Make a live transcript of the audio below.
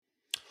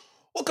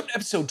Welcome to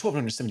episode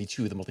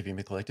 1272 of the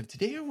Multifamily Collective.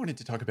 Today, I wanted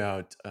to talk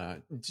about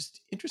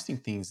just interesting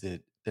things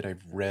that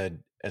I've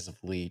read as of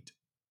late,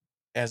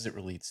 as it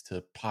relates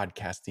to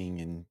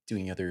podcasting and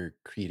doing other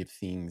creative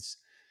things,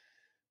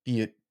 be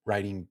it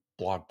writing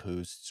blog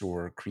posts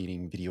or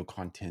creating video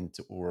content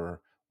or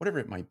whatever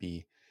it might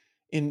be.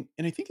 And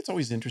I think it's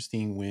always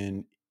interesting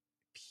when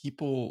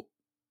people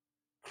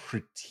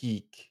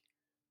critique.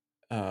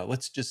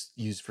 Let's just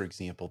use, for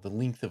example, the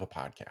length of a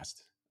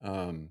podcast.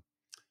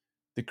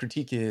 The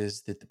critique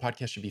is that the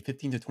podcast should be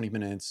 15 to 20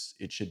 minutes.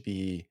 It should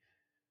be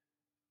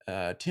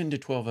 10 to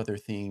 12 other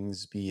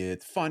things, be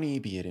it funny,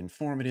 be it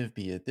informative,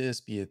 be it this,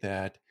 be it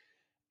that.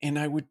 And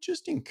I would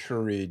just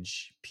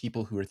encourage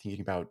people who are thinking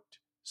about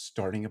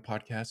starting a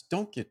podcast,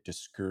 don't get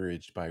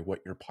discouraged by what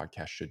your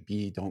podcast should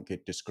be. Don't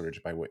get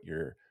discouraged by what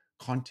your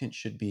content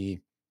should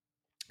be.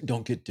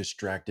 Don't get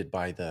distracted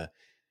by the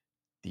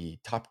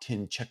top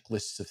 10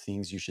 checklists of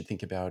things you should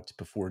think about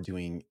before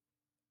doing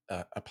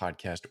a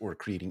podcast or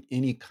creating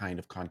any kind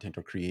of content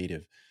or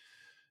creative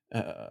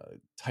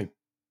type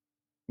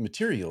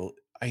material.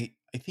 I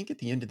think at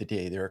the end of the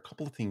day, there are a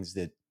couple of things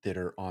that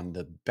are on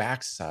the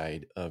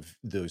backside of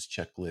those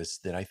checklists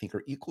that I think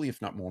are equally,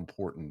 if not more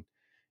important.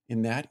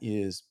 And that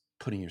is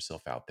putting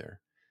yourself out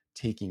there,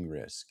 taking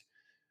risk,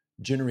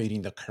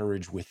 generating the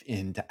courage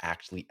within to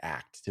actually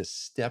act, to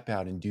step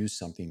out and do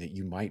something that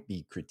you might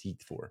be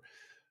critiqued for.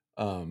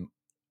 Um,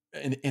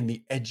 and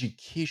the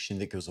education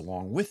that goes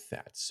along with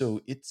that.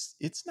 So it's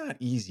not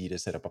easy to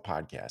set up a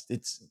podcast.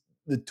 It's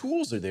the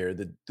tools are there.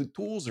 The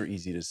tools are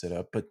easy to set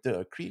up, but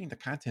creating the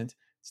content,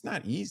 it's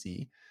not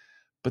easy.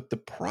 But the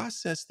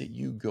process that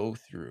you go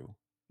through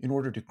in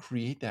order to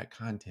create that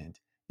content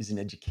is an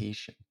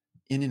education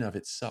in and of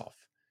itself.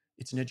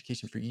 It's an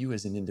education for you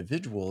as an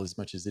individual as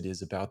much as it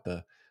is about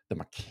the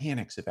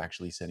mechanics of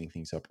actually setting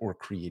things up or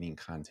creating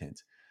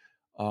content.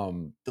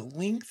 The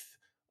length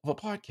of a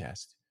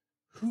podcast,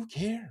 who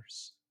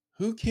cares?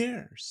 Who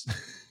cares?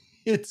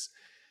 it's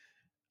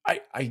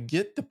I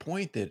get the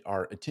point that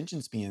our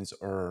attention spans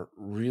are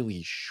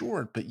really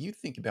short, but you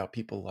think about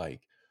people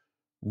like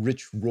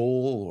Rich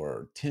Roll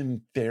or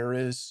Tim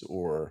Ferriss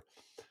or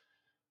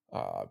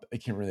I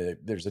can't remember.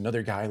 There's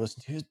another guy I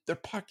listen to their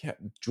podcast,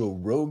 Joe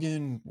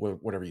Rogan.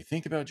 Whatever you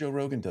think about Joe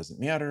Rogan doesn't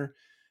matter.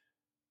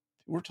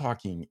 We're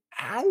talking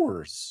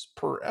hours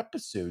per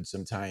episode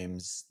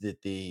sometimes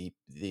that they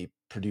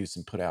produce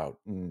and put out.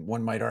 And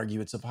one might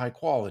argue it's of high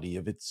quality,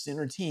 if it's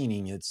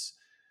entertaining, it's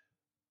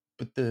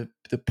but the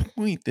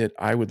point that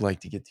I would like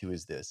to get to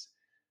is this.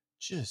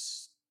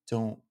 Just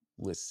don't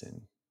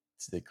listen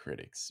to the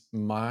critics.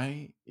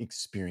 My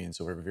experience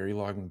over a very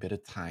long bit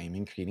of time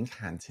in creating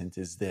content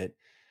is that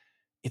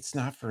it's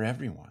not for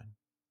everyone.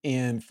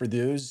 And for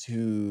those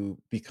who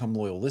become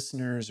loyal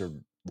listeners or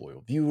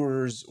loyal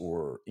viewers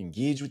or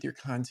engage with your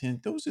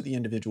content, those are the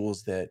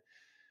individuals that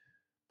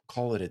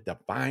call it a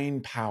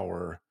divine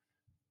power,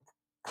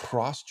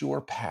 crossed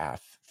your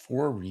path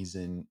for a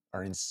reason,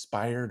 are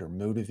inspired or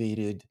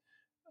motivated,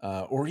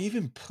 or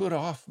even put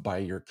off by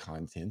your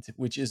content,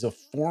 which is a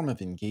form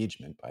of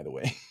engagement, by the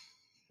way.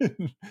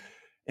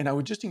 And I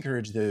would just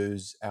encourage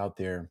those out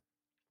there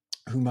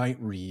who might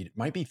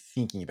be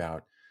thinking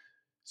about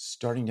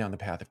starting down the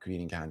path of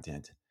creating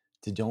content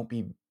to don't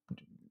be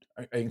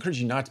I encourage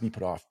you not to be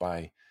put off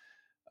by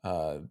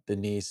the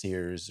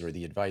naysayers or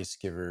the advice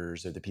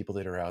givers or the people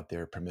that are out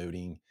there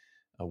promoting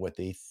what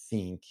they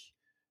think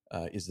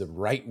is the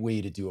right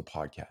way to do a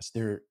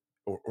podcast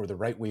or the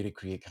right way to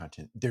create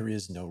content. There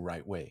is no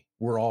right way.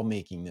 We're all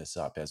making this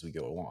up as we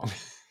go along.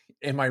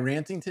 Am I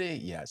ranting today?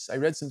 Yes. I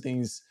read some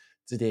things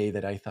today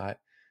that I thought,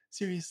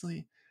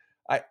 seriously,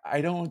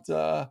 I don't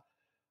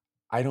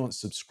I don't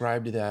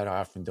subscribe to that. I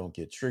often don't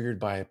get triggered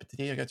by it, but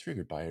today I got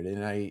triggered by it.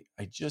 And I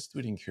just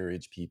would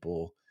encourage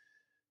people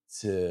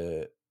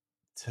to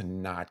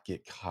not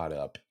get caught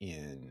up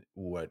in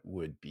what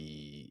would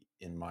be,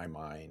 in my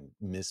mind,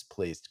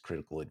 misplaced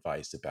critical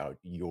advice about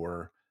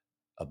your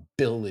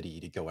ability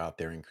to go out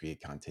there and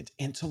create content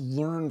and to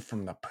learn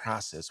from the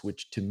process,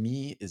 which to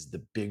me is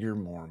the bigger,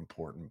 more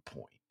important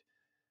point.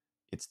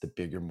 It's the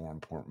bigger, more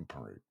important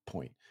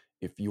point.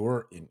 If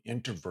you're an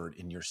introvert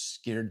and you're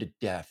scared to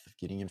death of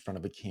getting in front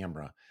of a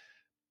camera,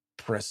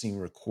 pressing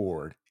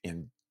record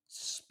and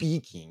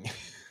speaking,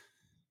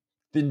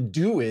 then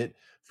do it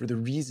for the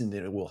reason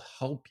that it will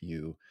help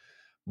you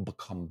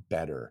become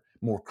better,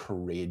 more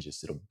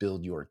courageous. It'll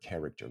build your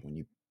character. When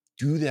you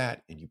do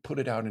that and you put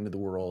it out into the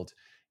world,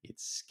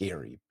 it's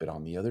scary. But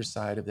on the other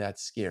side of that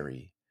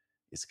scary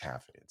is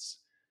confidence.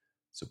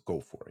 So go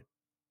for it.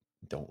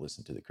 Don't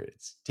listen to the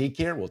critics. Take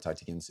care. We'll talk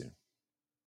to you again soon.